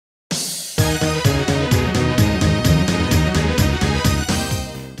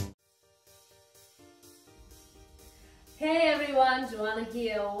everyone, Joanna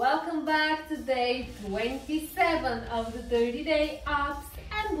here. Welcome back to day 27 of the 30-day abs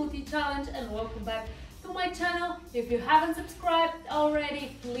and booty challenge, and welcome back to my channel. If you haven't subscribed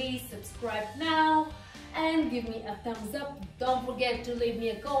already, please subscribe now and give me a thumbs up. Don't forget to leave me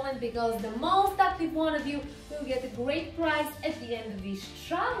a comment because the most active one of you will get a great prize at the end of this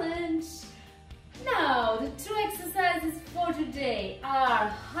challenge. Now, the two exercises for today are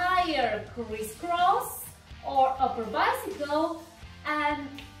higher crisscross or upper bicycle, and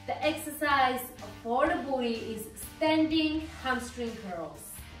the exercise for the booty is standing hamstring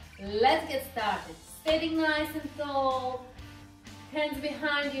curls. Let's get started. Standing nice and tall, hands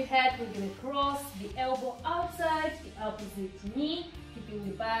behind your head. We're going to cross the elbow outside the opposite knee, keeping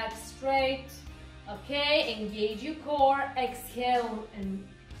the back straight. Okay, engage your core. Exhale and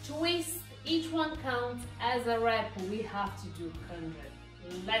twist. Each one counts as a rep. We have to do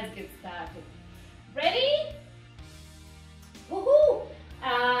 100. Let's get started. Ready? Woohoo!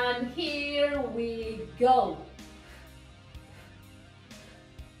 And here we go.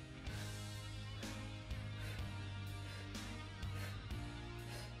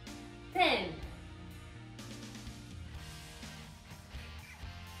 Ten.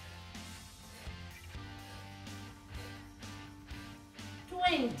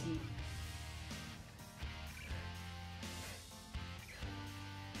 20.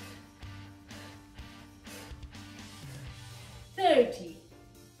 30.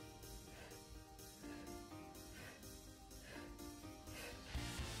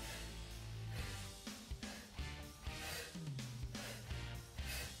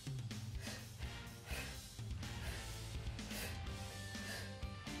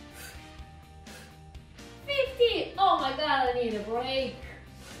 50. Oh my God, I need a break.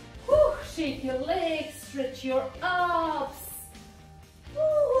 Whew, shake your legs, stretch your abs.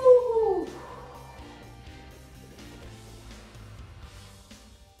 Woo.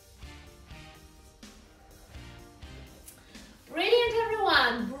 Brilliant,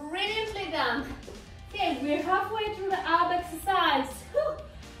 everyone. Brilliantly done. Okay, we're halfway through the ab exercise. Whew.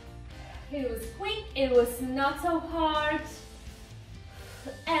 It was quick, it was not so hard,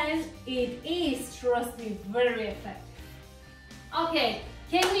 and it is, trust me, very effective. Okay,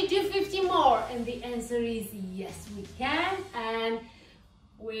 can we do 50 more? And the answer is yes, we can, and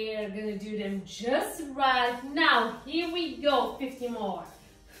we're gonna do them just right now. Here we go, 50 more.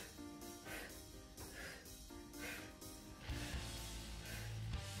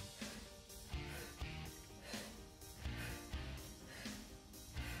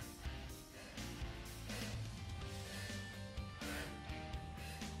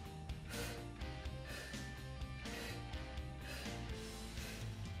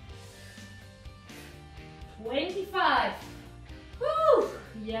 $25. Woo!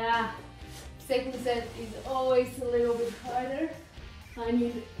 Yeah, second set is always a little bit harder. I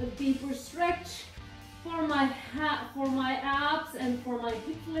need a deeper stretch for my abs and for my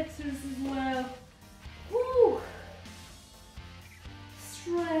hip flexors as well. Woo!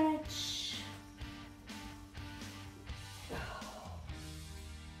 Stretch.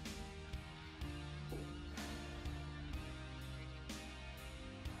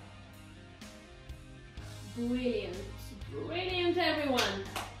 Brilliant, brilliant, everyone.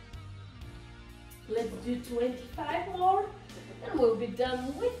 Let's do 25 more and we'll be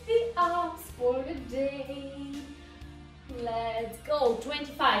done with the abs for the day. Let's go,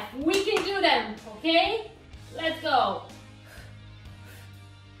 25. We can do them, okay? Let's go.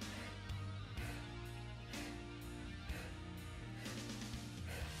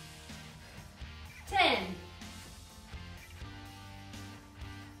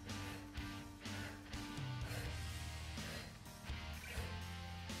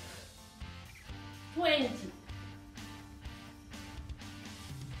 $20.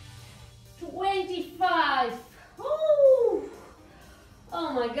 25. Ooh.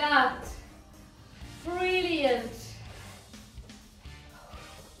 Oh my God. Brilliant.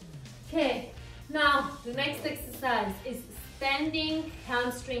 Okay, now the next exercise is standing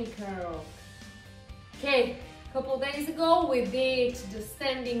hamstring curl. Okay, a couple of days ago we did the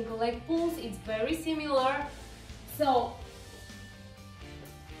standing leg pulls. It's very similar. So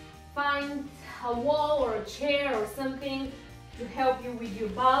find a wall or a chair or something to help you with your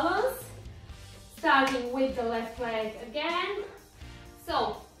balance. Starting with the left leg again.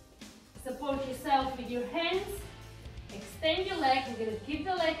 So support yourself with your hands. Extend your leg. We're going to keep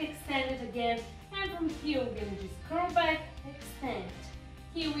the leg extended again. And from here we're going to just curl back, extend.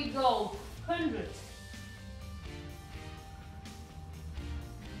 Here we go. 100.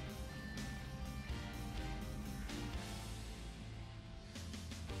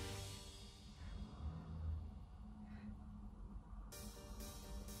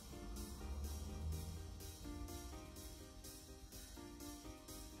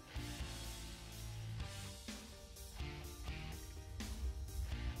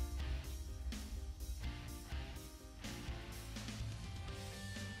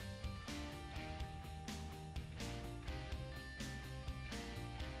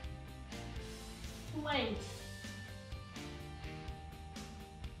 length.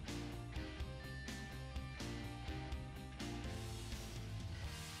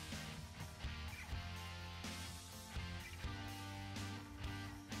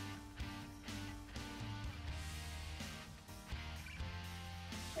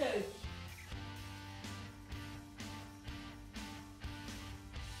 Good.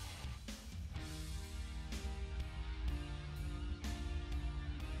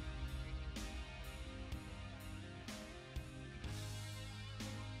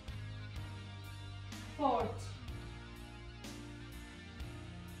 Fourth.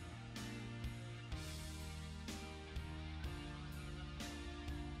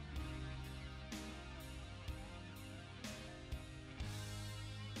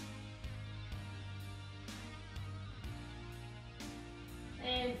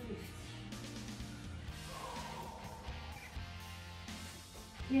 And 50.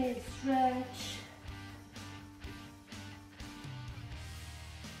 Okay, stretch.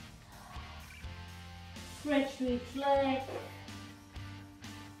 Stretch to each leg.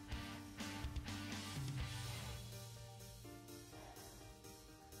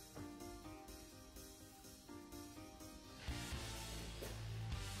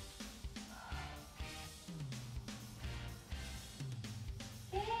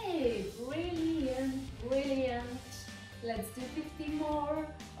 Okay, brilliant, brilliant. Let's do 50 more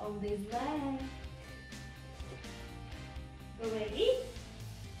on this leg. Ready?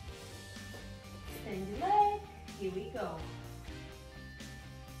 Extend your leg. Here we go.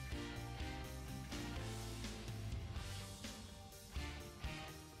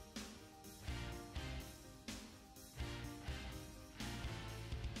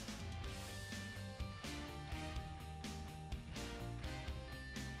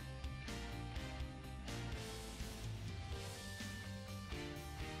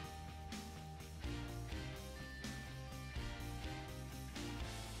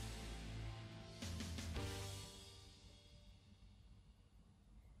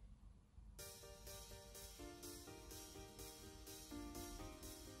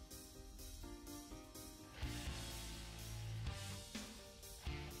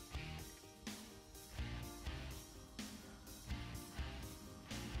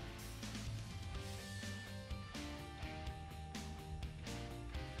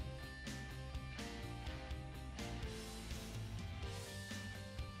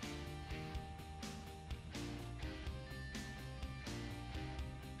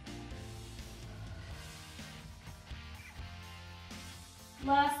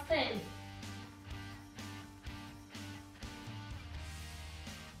 Last 10.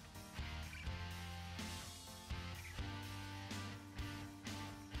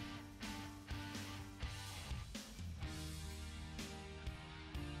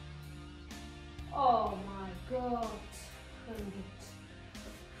 Oh my God. 100.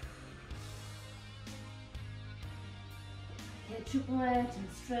 Catch your breath and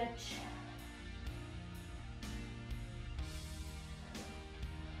stretch.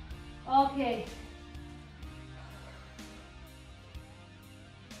 Okay.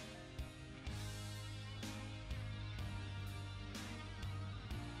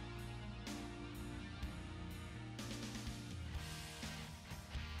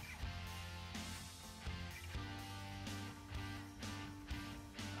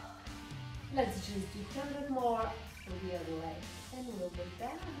 Let's just do 100 more for the other leg and we'll be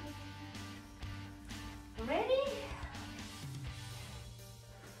done. Ready?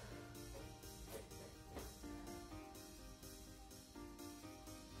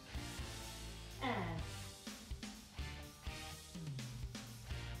 And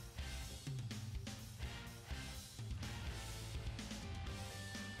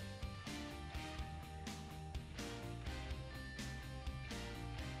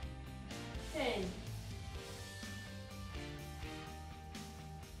 10.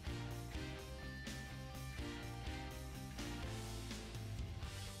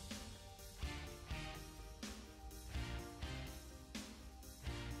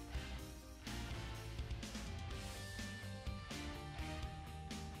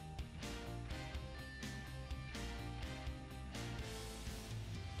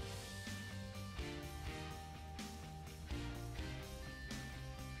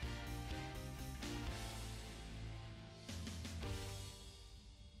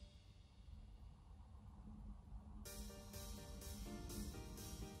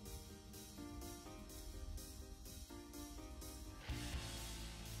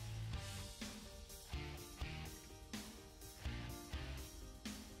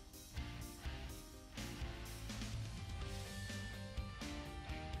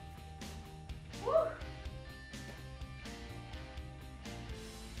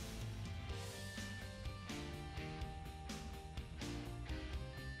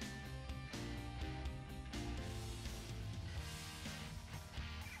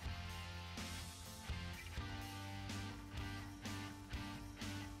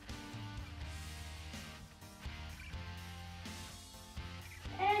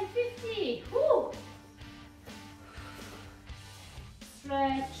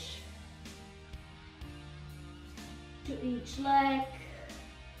 stretch to each leg.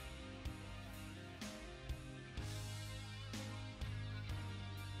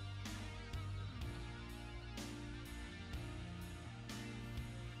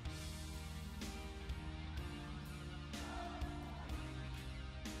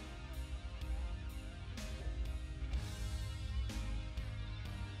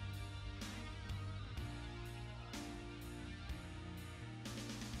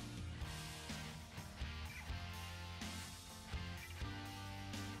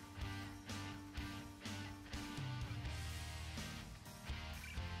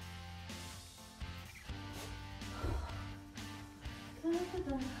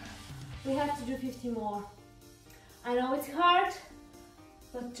 We have to do 50 more. I know it's hard,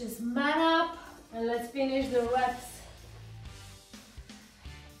 but just man up and let's finish the reps.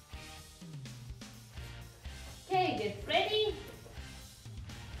 Okay, get ready.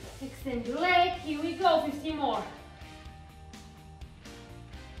 Extend your leg. Here we go, 50 more.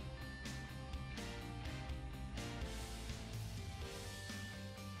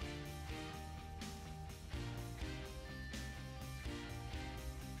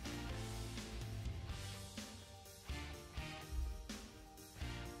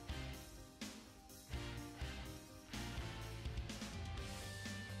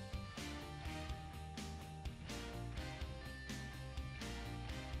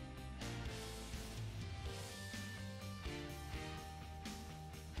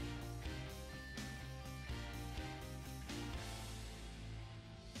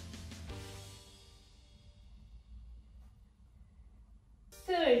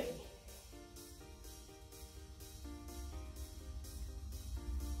 Thirty.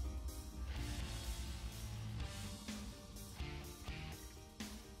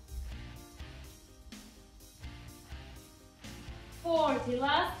 40,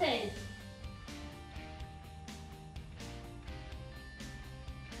 last 10.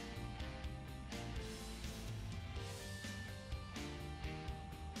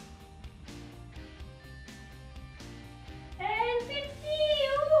 And 50,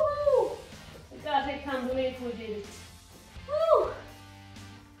 woohoo! God, I can't believe we did it. Woo!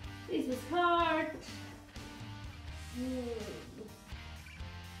 This was hard.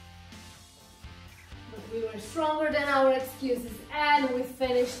 But we were stronger than our excuses and we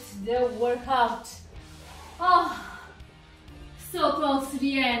finished the workout. Oh, so close to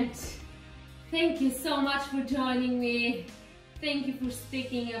the end. Thank you so much for joining me. Thank you for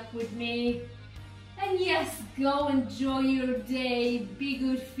sticking up with me. And yes, go enjoy your day. Be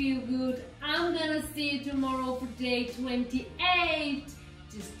good, feel good. I'm gonna see you tomorrow for day 28.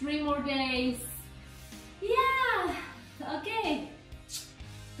 Just 3 more days. Yeah, okay.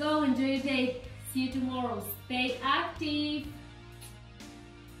 Go enjoy your day. See you tomorrow. Stay active.